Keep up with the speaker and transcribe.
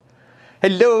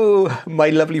Hello,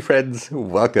 my lovely friends.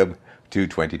 Welcome to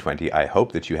 2020. I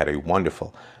hope that you had a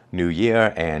wonderful new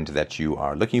year and that you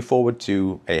are looking forward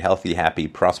to a healthy, happy,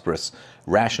 prosperous,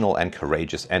 rational, and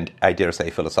courageous, and I dare say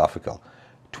philosophical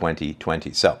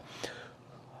 2020. So,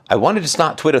 I wanted to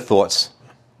start Twitter Thoughts,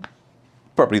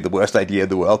 probably the worst idea in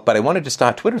the world, but I wanted to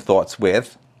start Twitter Thoughts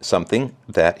with something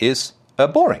that is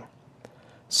boring.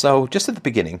 So, just at the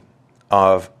beginning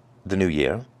of the new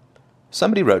year,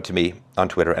 somebody wrote to me on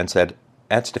Twitter and said,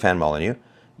 at Stefan Molyneux,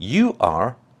 you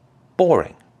are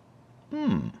boring.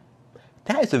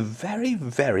 That is a very,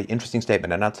 very interesting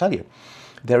statement. And I'll tell you,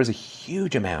 there is a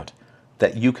huge amount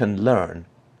that you can learn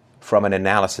from an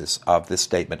analysis of this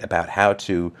statement about how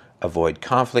to avoid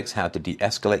conflicts, how to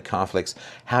de-escalate conflicts,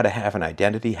 how to have an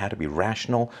identity, how to be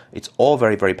rational. It's all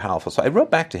very, very powerful. So I wrote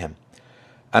back to him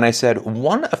and I said,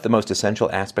 one of the most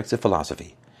essential aspects of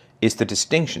philosophy is the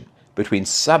distinction between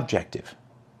subjective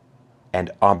and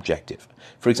objective.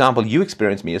 For example, you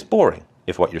experience me as boring,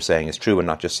 if what you're saying is true and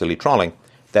not just silly trolling.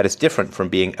 That is different from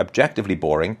being objectively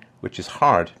boring, which is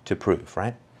hard to prove,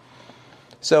 right?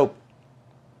 So,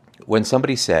 when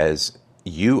somebody says,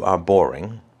 you are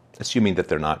boring, assuming that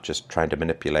they're not just trying to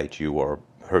manipulate you or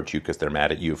hurt you because they're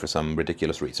mad at you for some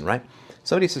ridiculous reason, right?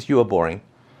 Somebody says, you are boring.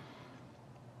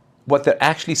 What they're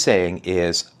actually saying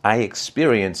is, I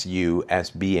experience you as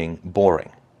being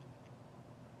boring.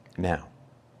 Now,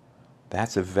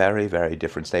 that's a very, very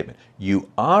different statement. You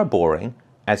are boring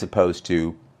as opposed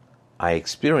to I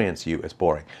experience you as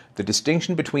boring. The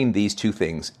distinction between these two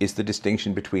things is the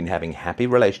distinction between having happy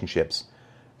relationships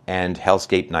and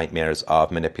hellscape nightmares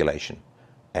of manipulation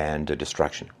and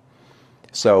destruction.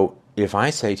 So if I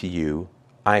say to you,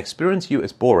 I experience you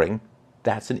as boring,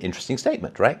 that's an interesting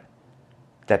statement, right?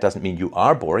 That doesn't mean you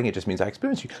are boring, it just means I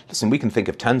experience you. Listen, we can think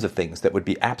of tons of things that would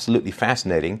be absolutely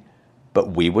fascinating,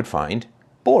 but we would find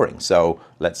boring. So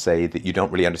let's say that you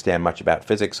don't really understand much about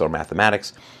physics or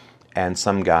mathematics, and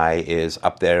some guy is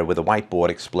up there with a whiteboard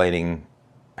explaining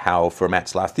how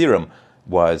Fermat's last theorem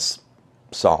was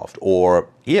solved, or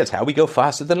here's how we go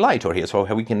faster than light, or here's how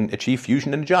we can achieve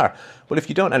fusion in a jar. Well, if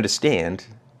you don't understand,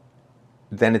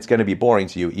 then it's going to be boring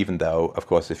to you, even though, of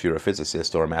course, if you're a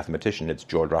physicist or a mathematician, it's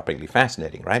jaw-droppingly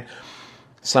fascinating, right?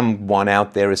 Someone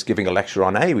out there is giving a lecture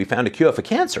on, hey, we found a cure for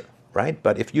cancer. Right?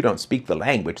 But if you don't speak the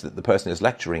language that the person is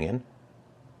lecturing in,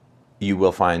 you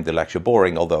will find the lecture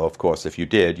boring, although, of course, if you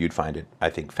did, you'd find it, I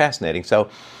think, fascinating. So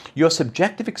your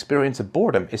subjective experience of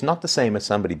boredom is not the same as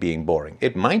somebody being boring.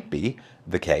 It might be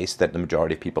the case that the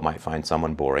majority of people might find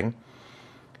someone boring,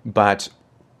 but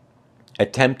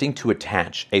attempting to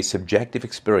attach a subjective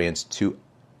experience to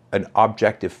an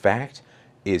objective fact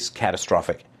is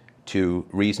catastrophic to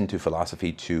reason, to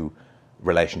philosophy, to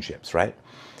relationships, right?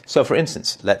 So, for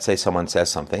instance, let's say someone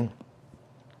says something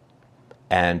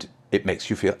and it makes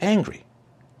you feel angry.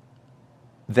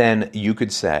 Then you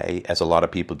could say, as a lot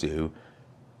of people do,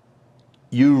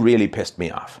 you really pissed me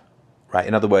off, right?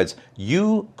 In other words,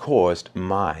 you caused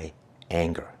my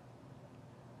anger.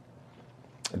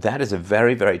 That is a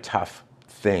very, very tough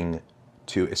thing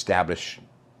to establish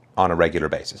on a regular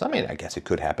basis. I mean, I guess it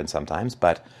could happen sometimes,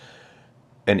 but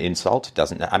an insult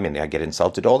doesn't, I mean, I get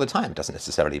insulted all the time. It doesn't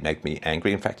necessarily make me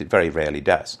angry. In fact, it very rarely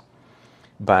does.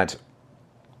 But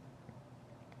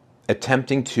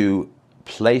attempting to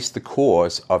place the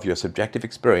cause of your subjective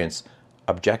experience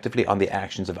objectively on the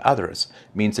actions of others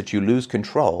means that you lose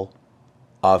control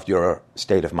of your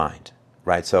state of mind,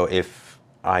 right? So if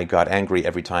I got angry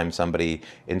every time somebody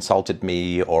insulted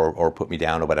me or put me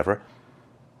down or whatever,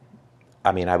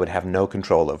 I mean, I would have no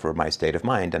control over my state of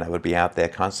mind, and I would be out there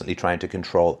constantly trying to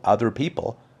control other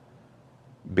people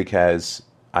because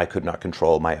I could not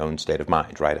control my own state of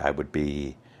mind, right? I would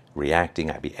be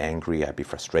reacting, I'd be angry, I'd be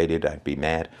frustrated, I'd be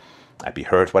mad, I'd be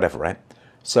hurt, whatever, right?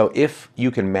 So if you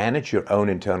can manage your own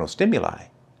internal stimuli,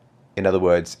 in other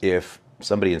words, if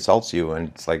somebody insults you and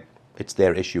it's like, it's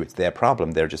their issue, it's their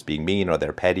problem, they're just being mean or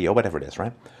they're petty or whatever it is,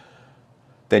 right?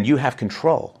 Then you have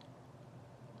control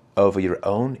over your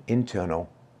own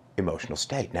internal emotional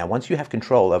state. Now, once you have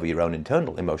control over your own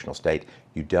internal emotional state,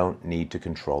 you don't need to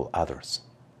control others.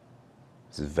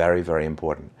 This is very, very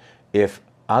important. If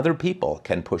other people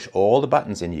can push all the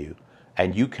buttons in you,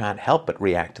 and you can't help but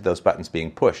react to those buttons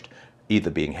being pushed, either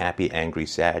being happy, angry,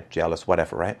 sad, jealous,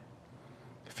 whatever, right?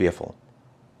 Fearful.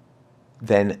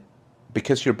 Then,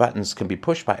 because your buttons can be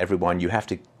pushed by everyone, you have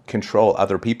to control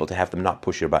other people to have them not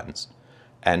push your buttons.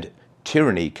 And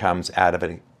tyranny comes out of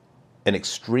an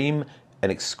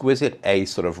exquisite, a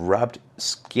sort of rubbed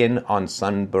skin on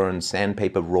sunburned,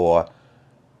 sandpaper raw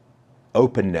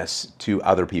openness to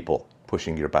other people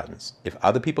pushing your buttons. If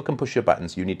other people can push your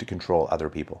buttons, you need to control other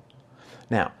people.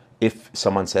 Now, if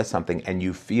someone says something and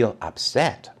you feel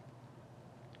upset,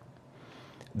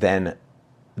 then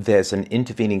there's an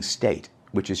intervening state,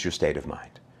 which is your state of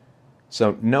mind.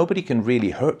 So nobody can really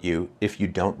hurt you if you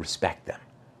don't respect them.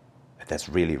 That's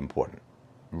really important.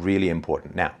 Really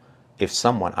important. Now, if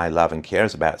someone I love and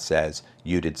cares about says,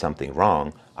 you did something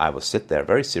wrong, I will sit there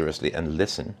very seriously and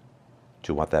listen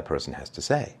to what that person has to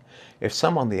say. If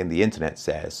someone in the internet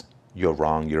says, you're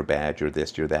wrong, you're bad, you're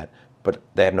this, you're that, but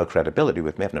they have no credibility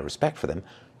with me, I have no respect for them,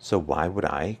 so why would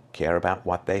I care about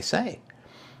what they say?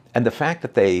 And the fact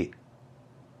that they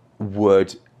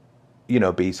would,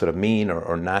 be sort of mean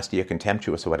or nasty or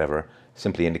contemptuous or whatever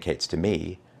simply indicates to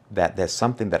me that there's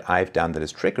something that I've done that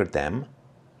has triggered them.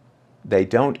 They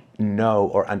don't know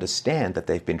or understand that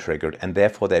they've been triggered, and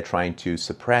therefore they're trying to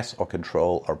suppress or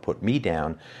control or put me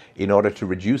down in order to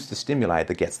reduce the stimuli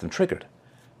that gets them triggered.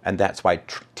 And that's why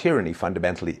tyranny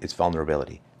fundamentally is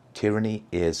vulnerability. Tyranny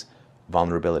is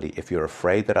vulnerability. If you're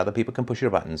afraid that other people can push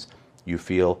your buttons, you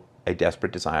feel a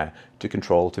desperate desire to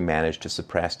control, to manage, to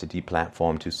suppress, to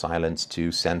deplatform, to silence,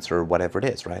 to censor, whatever it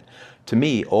is, right? To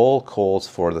me, all calls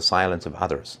for the silence of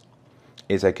others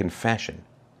is a confession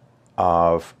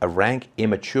of a rank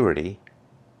immaturity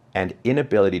and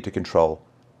inability to control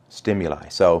stimuli.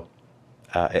 So,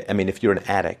 if you're an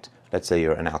addict, let's say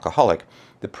you're an alcoholic,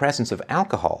 the presence of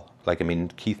alcohol,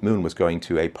 Keith Moon was going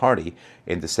to a party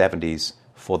in the 70s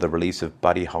for the release of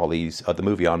Buddy Holly's, the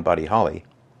movie on Buddy Holly,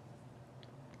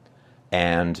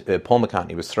 and Paul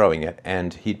McCartney was throwing it,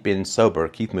 and he'd been sober.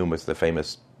 Keith Moon was the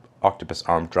famous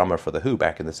octopus-armed drummer for The Who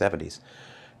back in the 70s,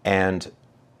 and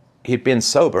he'd been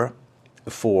sober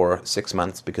for 6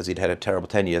 months because he'd had a terrible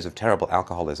 10 years of terrible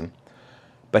alcoholism,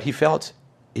 but he felt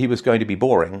he was going to be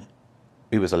boring.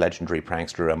 He was a legendary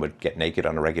prankster and would get naked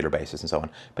on a regular basis and so on,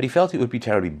 but he felt it would be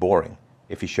terribly boring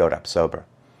if he showed up sober.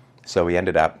 So he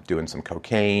ended up doing some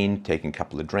cocaine, taking a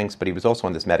couple of drinks, but he was also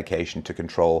on this medication to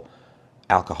control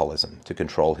alcoholism, to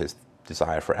control his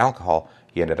desire for alcohol.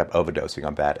 He ended up overdosing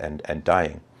on that and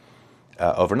dying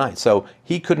overnight. So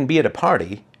he couldn't be at a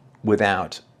party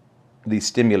without the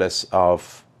stimulus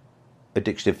of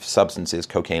addictive substances,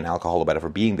 cocaine, alcohol, or whatever,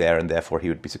 being there, and therefore he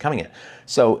would be succumbing it.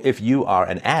 So if you are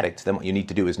an addict, then what you need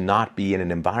to do is not be in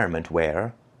an environment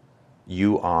where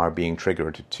you are being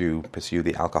triggered to pursue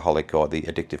the alcoholic or the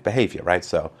addictive behavior, right?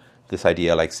 So this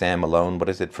idea, like Sam Malone, what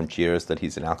is it from Cheers, that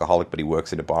he's an alcoholic but he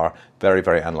works at a bar, very,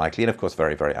 very unlikely, and of course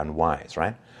very, very unwise,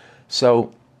 right?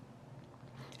 So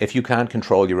if you can't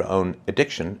control your own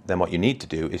addiction, then what you need to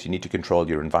do is you need to control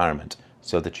your environment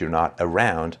so that you're not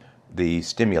around the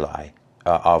stimuli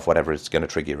of whatever is going to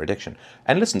trigger your addiction.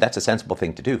 And listen, that's a sensible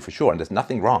thing to do, for sure, and there's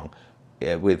nothing wrong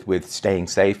with staying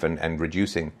safe and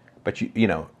reducing. But,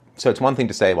 so it's one thing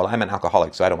to say, well, I'm an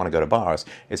alcoholic, so I don't want to go to bars.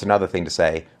 It's another thing to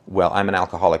say, well, I'm an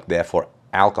alcoholic, therefore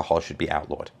alcohol should be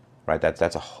outlawed, right?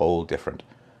 That's a whole different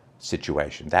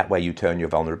situation. That way you turn your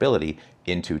vulnerability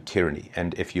into tyranny.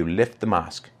 And if you lift the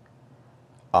mask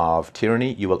of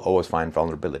tyranny, you will always find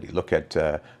vulnerability. Look at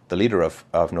the leader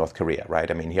of North Korea,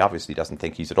 right? He obviously doesn't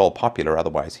think he's at all popular,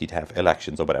 otherwise he'd have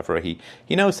elections or whatever. He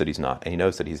knows that he's not, and he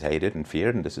knows that he's hated and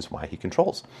feared, and this is why he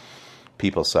controls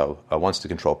people wants to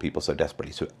control people so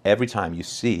desperately. So every time you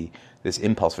see this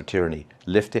impulse for tyranny,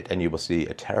 lift it, and you will see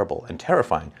a terrible and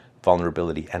terrifying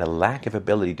vulnerability and a lack of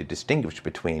ability to distinguish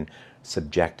between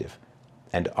subjective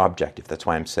and objective. That's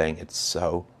why I'm saying it's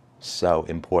so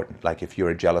important. Like if you're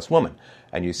a jealous woman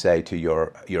and you say to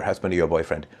your husband or your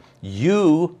boyfriend,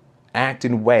 you act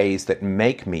in ways that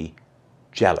make me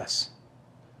jealous,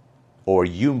 or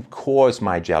you cause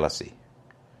my jealousy,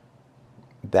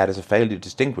 that is a failure to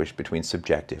distinguish between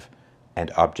subjective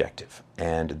and objective.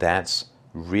 And that's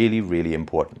really, really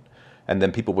important. And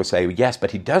then people will say, yes,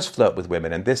 but he does flirt with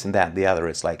women and this and that and the other.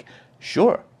 It's like,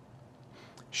 sure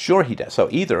he does. So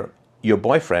either your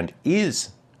boyfriend is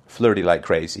flirty like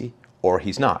crazy or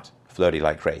he's not flirty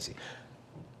like crazy.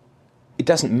 It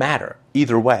doesn't matter.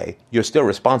 Either way, you're still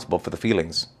responsible for the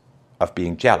feelings of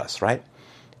being jealous, right?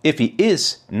 If he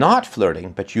is not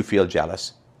flirting, but you feel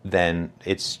jealous, then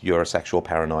it's your sexual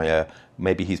paranoia.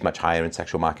 Maybe he's much higher in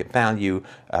sexual market value.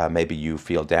 Maybe you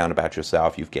feel down about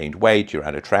yourself. You've gained weight. You're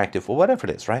unattractive, or whatever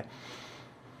it is, right?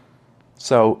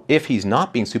 So if he's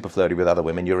not being super flirty with other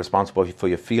women, you're responsible for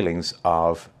your feelings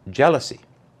of jealousy.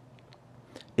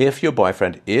 If your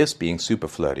boyfriend is being super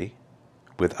flirty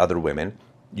with other women,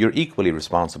 you're equally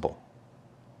responsible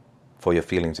for your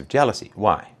feelings of jealousy.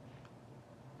 Why?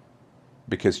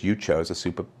 Because you chose a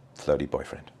super flirty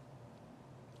boyfriend.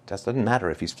 It doesn't matter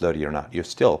if he's flirty or not. You're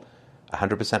still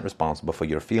 100% responsible for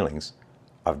your feelings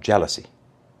of jealousy.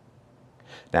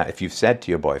 Now, if you've said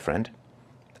to your boyfriend,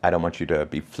 I don't want you to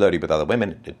be flirty with other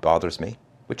women, it bothers me,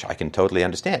 which I can totally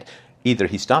understand. Either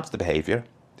he stops the behavior,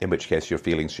 in which case your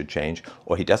feelings should change,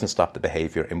 or he doesn't stop the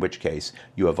behavior, in which case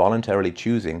you are voluntarily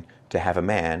choosing to have a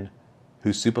man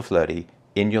who's super flirty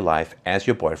in your life as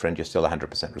your boyfriend. You're still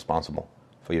 100% responsible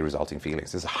for your resulting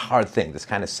feelings. It's a hard thing. This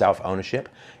kind of self-ownership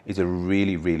is a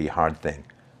really, really hard thing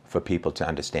for people to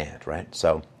understand, right?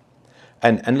 So,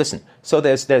 and listen, so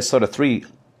there's sort of three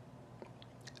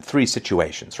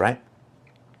situations, right?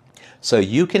 So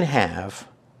you can have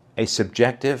a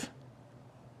subjective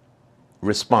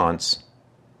response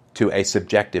to a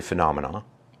subjective phenomenon.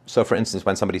 So for instance,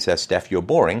 when somebody says, Steph, you're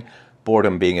boring,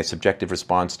 boredom being a subjective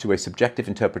response to a subjective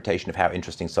interpretation of how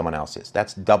interesting someone else is.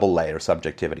 That's double layer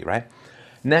subjectivity, right?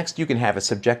 Next, you can have a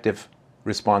subjective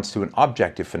response to an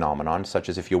objective phenomenon, such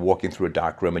as if you're walking through a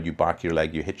dark room and you bark your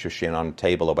leg, you hit your shin on a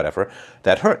table or whatever,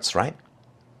 that hurts, right?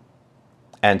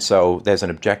 And so there's an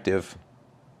objective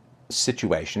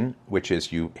situation, which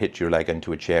is you hit your leg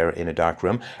into a chair in a dark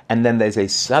room, and then there's a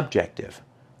subjective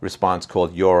response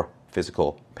called your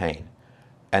physical pain.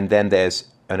 And then there's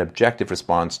an objective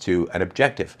response to an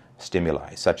objective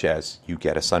stimuli, such as you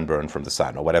get a sunburn from the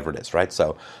sun or whatever it is, right?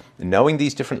 So knowing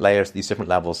these different layers, these different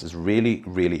levels is really,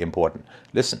 really important.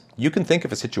 Listen, you can think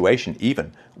of a situation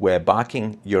even where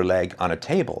barking your leg on a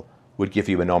table would give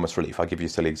you enormous relief. I'll give you a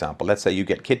silly example. Let's say you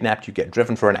get kidnapped, you get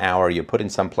driven for an hour, you're put in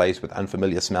some place with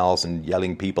unfamiliar smells and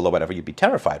yelling people or whatever, you'd be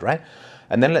terrified, right?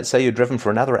 And then let's say you're driven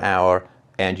for another hour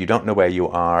and you don't know where you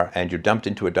are and you're dumped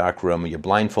into a dark room or you're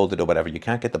blindfolded or whatever, you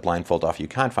can't get the blindfold off, you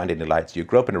can't find any lights, you're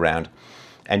groping around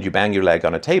and you bang your leg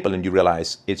on a table and you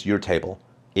realize it's your table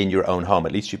in your own home.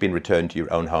 At least you've been returned to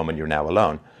your own home and you're now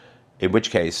alone. In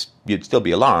which case, you'd still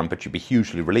be alarmed, but you'd be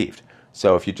hugely relieved.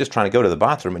 So if you're just trying to go to the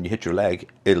bathroom and you hit your leg,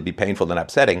 it'll be painful and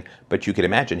upsetting, but you can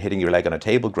imagine hitting your leg on a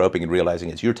table, groping and realizing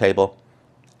it's your table,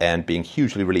 and being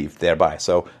hugely relieved thereby.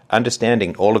 So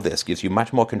understanding all of this gives you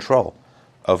much more control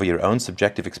over your own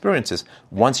subjective experiences.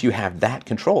 Once you have that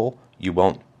control, you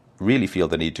won't really feel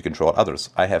the need to control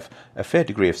others. I have a fair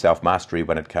degree of self-mastery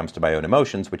when it comes to my own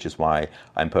emotions, which is why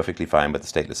I'm perfectly fine with the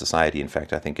stateless society. In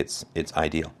fact, I think it's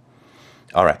ideal.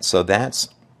 All right, so that's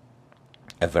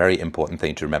a very important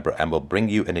thing to remember and will bring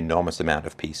you an enormous amount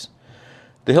of peace.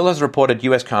 The Hill has reported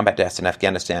U.S. combat deaths in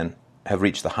Afghanistan have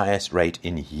reached the highest rate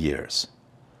in years.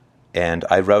 And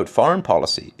I wrote, foreign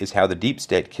policy is how the deep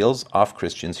state kills off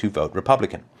Christians who vote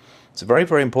Republican. It's a very,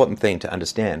 very important thing to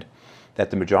understand that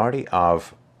the majority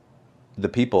of the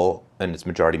people, and it's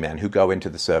majority men, who go into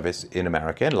the service in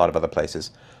America and a lot of other places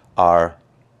are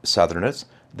Southerners.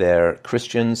 They're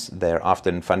Christians, they're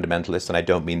often fundamentalists, and I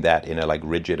don't mean that in a like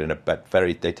rigid, but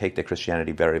they take their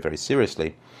Christianity very, very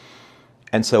seriously.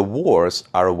 And so wars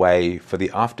are a way for the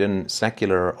often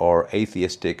secular or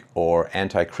atheistic or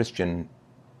anti-Christian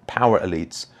power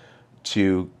elites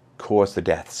to cause the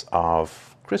deaths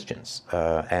of Christians.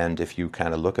 And if you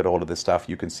kind of look at all of this stuff,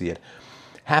 you can see it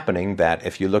happening, that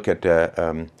if you look at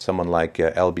someone like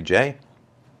LBJ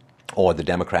or the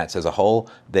Democrats as a whole,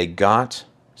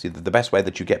 see, the best way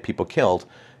that you get people killed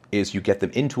is you get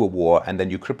them into a war and then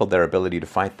you cripple their ability to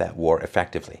fight that war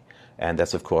effectively. And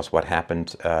that's, of course, what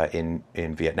happened in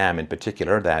Vietnam in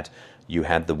particular, that you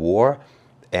had the war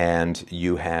and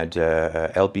you had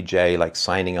LBJ like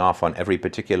signing off on every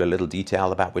particular little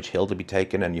detail about which hill to be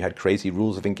taken, and you had crazy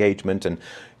rules of engagement, and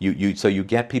so you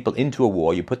get people into a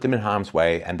war, you put them in harm's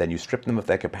way, and then you strip them of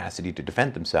their capacity to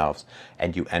defend themselves,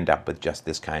 and you end up with just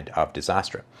this kind of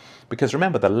disaster. Because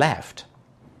remember, the left,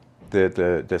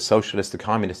 the socialists, the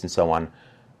communists, and so on,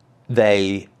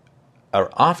 they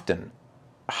are often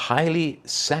highly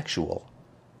sexual,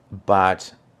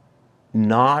 but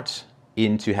not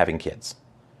into having kids.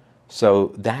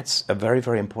 So that's a very,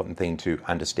 very important thing to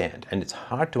understand. And it's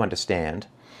hard to understand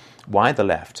why the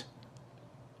left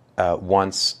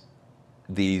wants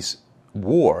these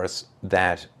wars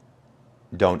that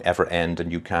don't ever end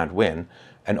and you can't win,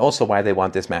 and also why they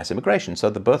want this mass immigration. So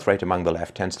the birth rate among the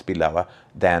left tends to be lower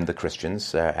than the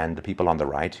Christians and the people on the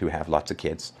right who have lots of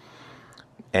kids.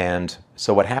 And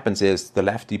so what happens is the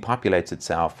left depopulates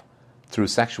itself through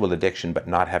sexual addiction but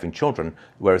not having children,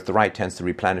 whereas the right tends to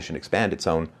replenish and expand its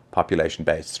own population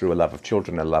base through a love of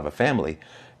children and a love of family.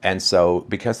 And so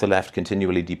because the left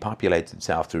continually depopulates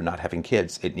itself through not having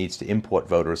kids, it needs to import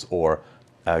voters or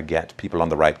get people on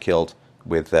the right killed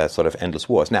with sort of endless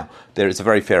wars. Now, there is a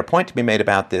very fair point to be made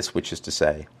about this, which is to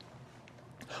say,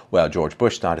 well, George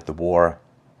Bush started the war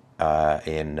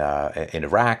in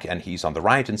Iraq, and he's on the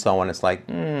right and so on. It's like,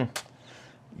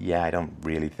 yeah, I don't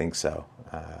really think so.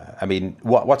 I mean,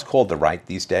 what's called the right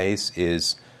these days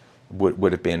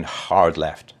would have been hard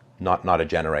left, not a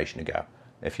generation ago.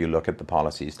 If you look at the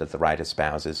policies that the right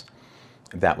espouses,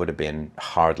 that would have been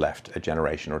hard left a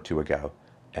generation or two ago.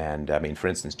 And I mean, for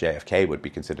instance, JFK would be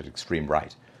considered extreme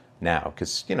right now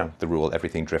because, the rule,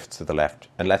 everything drifts to the left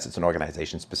unless it's an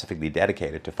organization specifically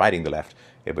dedicated to fighting the left,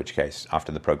 in which case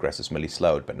often the progress is merely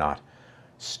slowed but not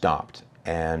stopped.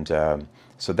 And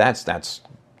so that's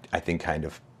I think, kind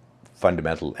of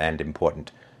fundamental and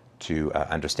important to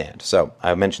understand. So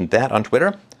I mentioned that on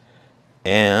Twitter.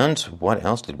 And what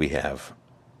else did we have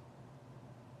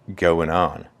going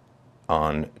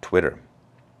on Twitter?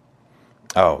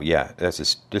 Oh, yeah, this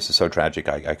is so tragic,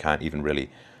 I can't even really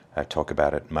talk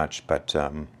about it much, but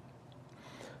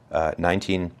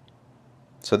 19...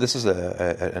 So this is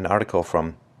an article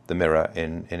from the Mirror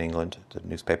in England, the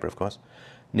newspaper, of course.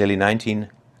 Nearly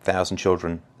 19,000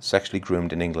 children sexually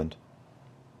groomed in England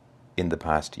in the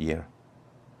past year.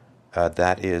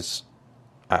 That is,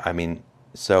 I mean,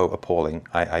 so appalling.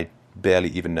 I barely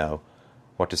even know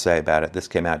what to say about it. This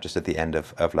came out just at the end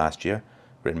of last year,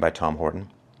 written by Tom Horton.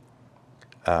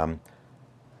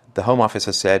 The Home Office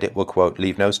has said it will, quote,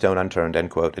 leave no stone unturned, end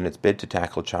quote, in its bid to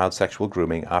tackle child sexual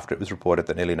grooming after it was reported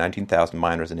that nearly 19,000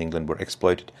 minors in England were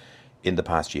exploited in the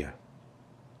past year.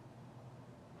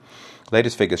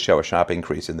 Latest figures show a sharp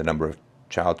increase in the number of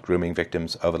child grooming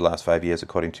victims over the last 5 years,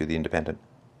 according to The Independent.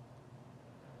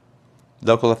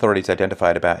 Local authorities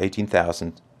identified about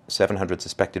 18,700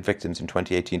 suspected victims in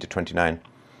 2018 to 29,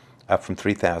 up from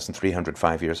 3,300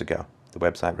 5 years ago, the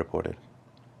website reported.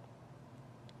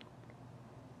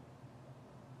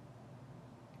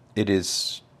 It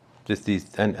is just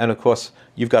these, and of course,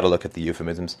 you've got to look at the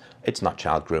euphemisms. It's not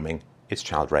child grooming, it's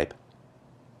child rape.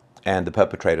 And the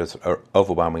perpetrators are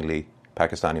overwhelmingly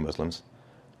Pakistani Muslims.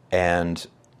 And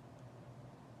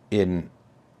in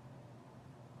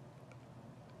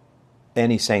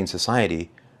any sane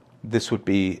society, this would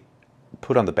be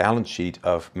put on the balance sheet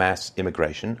of mass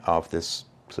immigration, of this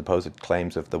supposed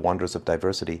claims of the wonders of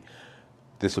diversity.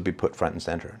 This would be put front and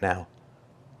center. Now,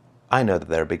 I know that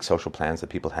there are big social plans that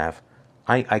people have.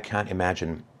 I can't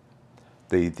imagine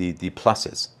the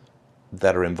pluses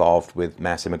that are involved with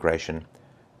mass immigration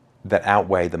that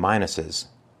outweigh the minuses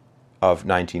of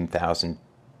 19,000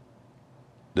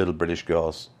 little British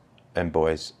girls and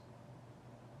boys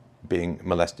being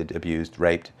molested, abused,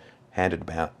 raped, handed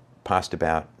about, passed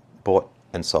about, bought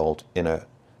and sold in a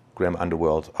grim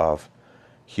underworld of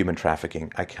human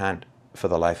trafficking. I can't, for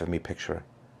the life of me, picture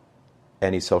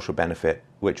any social benefit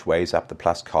which weighs up the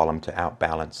plus column to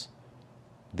outbalance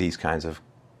these kinds of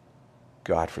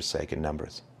godforsaken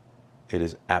numbers. It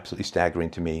is absolutely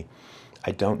staggering to me.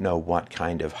 I don't know what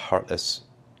kind of heartless,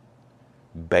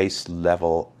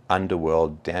 base-level,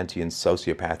 underworld, Dantean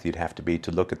sociopath you'd have to be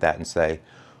to look at that and say,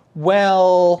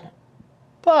 well,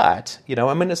 but,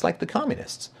 it's like the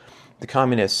communists. The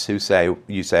communists who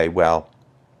say, well,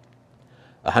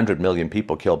 100 million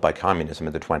people killed by communism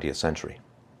in the 20th century.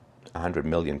 100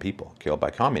 million people killed by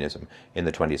communism in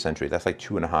the 20th century. That's like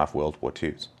 2.5 World War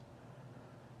IIs.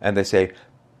 And they say,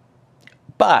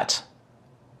 but,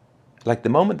 like the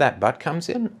moment that but comes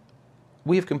in,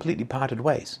 we have completely parted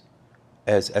ways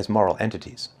as moral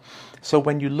entities. So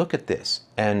when you look at this,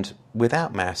 and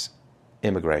without mass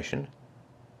immigration,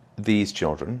 these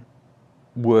children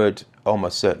would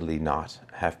almost certainly not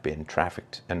have been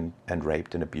trafficked and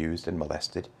raped and abused and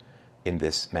molested in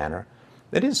this manner.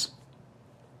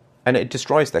 And it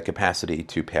destroys their capacity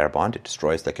to pair bond. It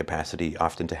destroys their capacity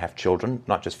often to have children,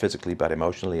 not just physically but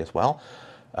emotionally as well.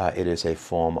 It is a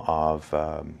form of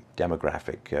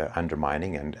demographic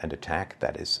undermining and attack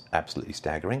that is absolutely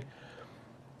staggering.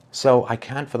 So I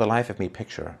can't for the life of me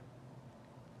picture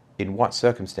in what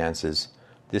circumstances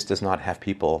this does not have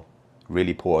people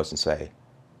really pause and say,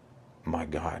 my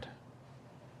God,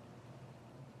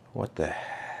 what the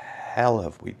hell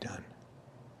have we done?